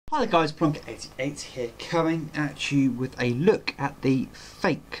Hi guys, Plonker88 here, coming at you with a look at the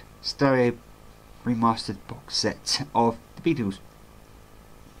fake stereo remastered box set of the Beatles.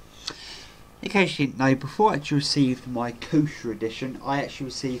 In case you didn't know, before I actually received my kosher edition, I actually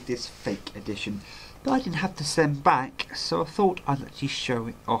received this fake edition, but I didn't have to send back, so I thought I'd actually show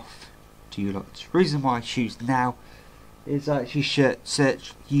it off to you lots. The reason why I choose now is I actually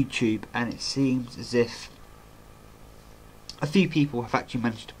searched YouTube, and it seems as if a few people have actually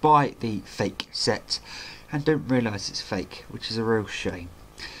managed to buy the fake set and don't realise it's fake, which is a real shame.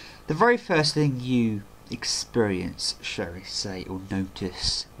 The very first thing you experience, shall we say, or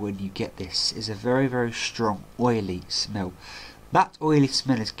notice when you get this is a very, very strong oily smell. That oily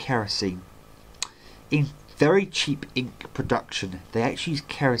smell is kerosene. In very cheap ink production, they actually use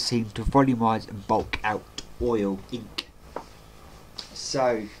kerosene to volumise and bulk out oil ink.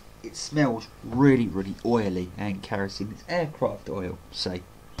 So it smells really, really oily, and kerosene is aircraft oil. So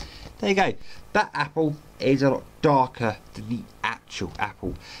there you go. That apple is a lot darker than the actual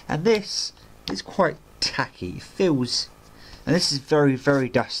apple, and this is quite tacky. It feels, and this is very, very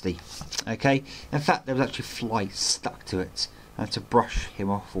dusty. Okay, in fact there was actually flies stuck to it. I had to brush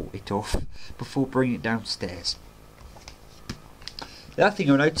him off or it off before bringing it downstairs. The other thing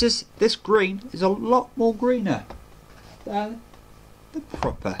you'll notice, this green is a lot more greener than the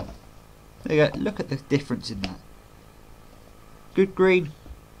proper. There you go, look at the difference in that. Good green,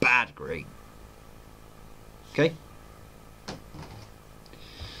 bad green. Okay.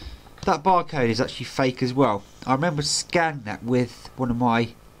 That barcode is actually fake as well. I remember scanning that with one of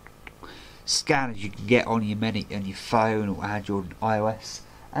my scanners you can get on your phone or Android and iOS,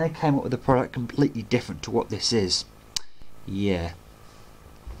 and it came up with a product completely different to what this is. Yeah.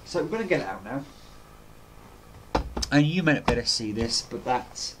 So we're going to get it out now. And you may not better see this, but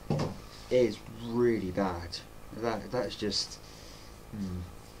that is really bad. That's just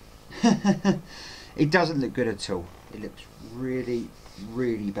it doesn't look good at all. It looks really,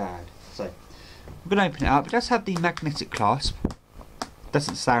 really bad. So I'm going to open it up. It does have the magnetic clasp.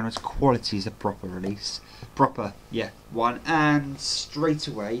 Doesn't sound as quality as a proper release. One. And straight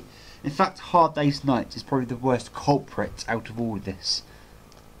away, in fact, Hard Day's Night is probably the worst culprit out of all of this.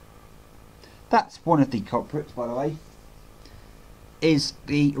 That's one of the culprits, by the way, is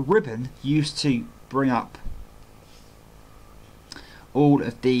the ribbon used to bring up all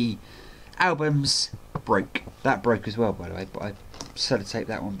of the albums broke. That broke as well, by the way, but I sellotaped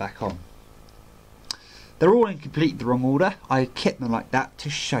that one back on. They're all in completely the wrong order. I kept them like that to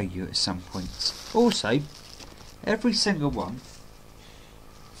show you at some point. Also, every single one,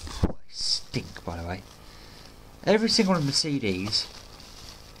 they stink, by the way. Every single one of the CDs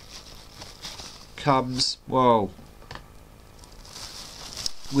comes, whoa,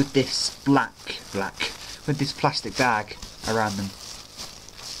 with this with this plastic bag around them.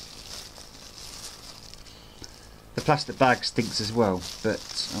 The plastic bag stinks as well,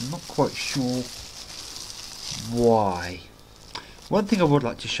 but I'm not quite sure why. One thing I would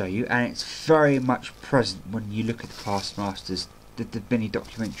like to show you, and it's very much present when you look at the past masters, the mini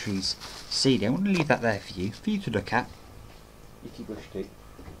documentaries CD. I want to leave that there for you to look at, if you wish to.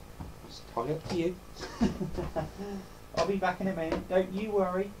 It's entirely up to you. I'll be back in a minute, don't you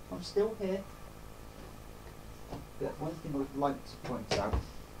worry, I'm still here. But one thing I would like to point out,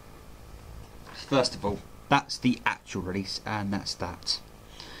 first of all, that's the actual release, and that's that.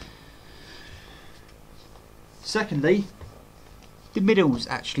 Secondly, the middle's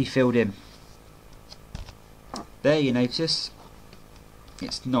actually filled in. There you notice,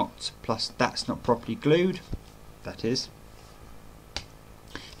 it's not, plus that's not properly glued, that is.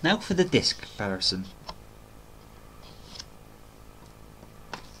 Now for the disc comparison.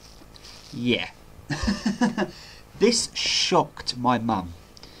 Yeah. This shocked my mum.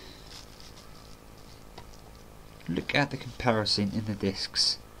 Look at the comparison in the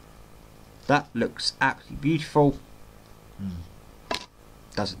discs. That looks absolutely beautiful.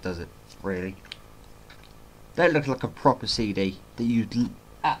 Does it really? That looks like a proper CD that you'd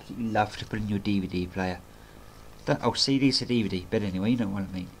absolutely love to put in your DVD player. Oh, CD to DVD, but anyway, you know what I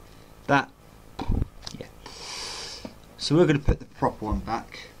mean. That, yeah. So we're going to put the proper one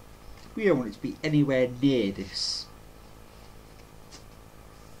back. We don't want it to be anywhere near this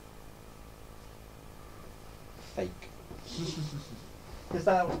fake. Because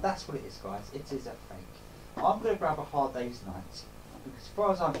that's what it is, guys. It is a fake. I'm going to grab a Hard Day's Night, because as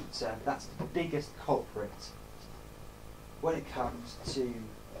far as I'm concerned, that's the biggest culprit when it comes to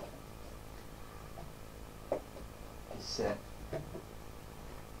this set.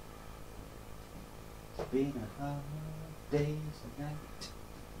 It's been a hard day's night.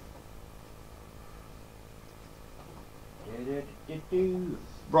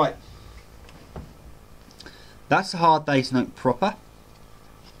 Right. That's a Hard Day's Night proper.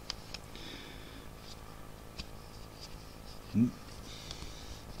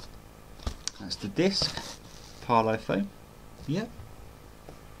 That's the disc. Parlophone. Yep.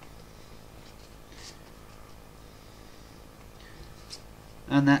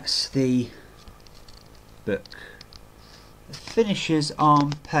 And that's the book. It finishes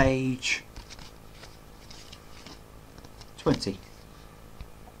on page 20.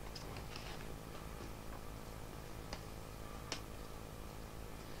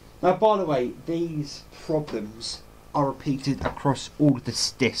 Now, by the way, these problems are repeated across all of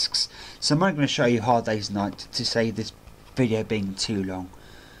the discs, so I'm only going to show you Hard Day's Night to save this video being too long.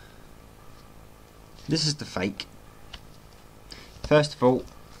 This is the fake. First of all,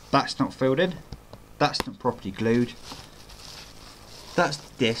 that's not filled in, that's not properly glued. That's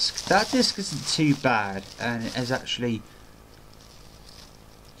the disc. That disc isn't too bad, and it is actually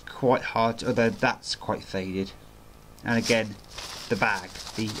quite hard, although that's quite faded. And again, the bag,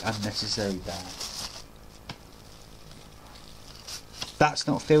 the unnecessary bag. That's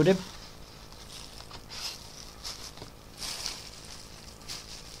not filled in.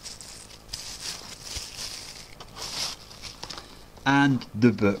 And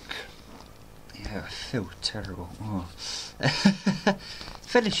the book. Yeah, I feel terrible. Oh.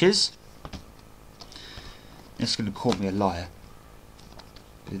 Finishes. It's going to call me a liar.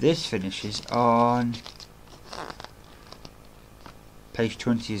 But this finishes on page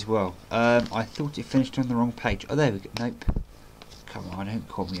 20 as well. I thought it finished on the wrong page. Oh, there we go. Nope. Come on, don't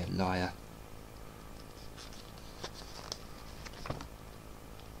call me a liar.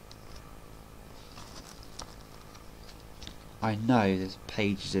 I know there's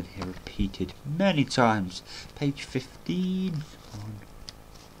pages in here repeated many times. Page 15. Come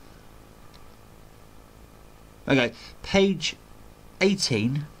on. Okay, page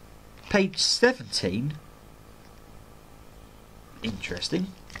 18. Page 17. Interesting.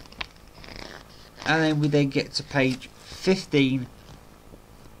 And then we then get to page 15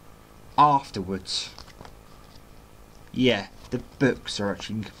 afterwards. Yeah, the books are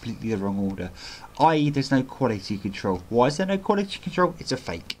actually in completely the wrong order. I.e. there's no quality control. Why is there no quality control? It's a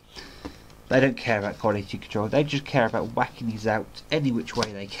fake. They don't care about quality control. They just care about whacking these out any which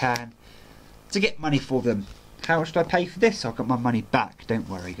way they can to get money for them. How much did I pay for this? I'll get my money back. Don't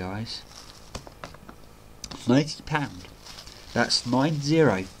worry, guys. £90. That's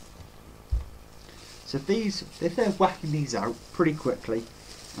 90. So if they're whacking these out pretty quickly,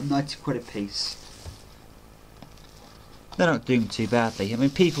 and 90 quid a piece, they're not doing too badly. I mean,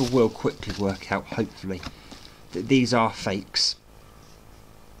 people will quickly work out, hopefully, that these are fakes.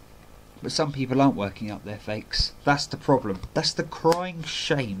 But some people aren't working out their fakes. That's the problem. That's the crying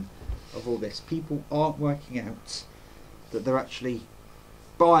shame of all this. People aren't working out that they're actually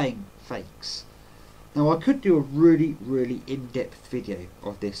buying fakes. Now, I could do a really, really in-depth video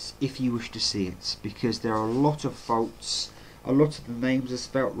of this if you wish to see it, because there are a lot of faults. A lot of the names are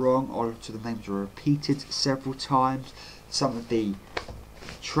spelt wrong. A lot of the names are repeated several times. Some of the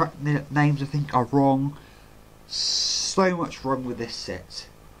track names, I think, are wrong. So much wrong with this set.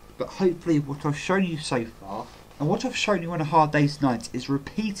 But hopefully what I've shown you so far, and what I've shown you on A Hard Day's Night, is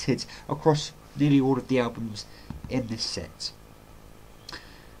repeated across nearly all of the albums in this set.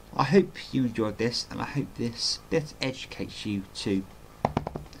 I hope you enjoyed this, and I hope this bit educates you to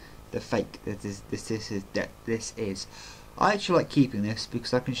the fake that this is. I actually like keeping this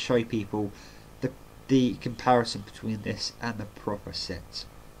because I can show people the comparison between this and the proper set.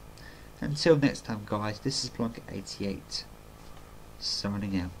 Until next time, guys, this is Blanket88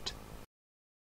 signing out.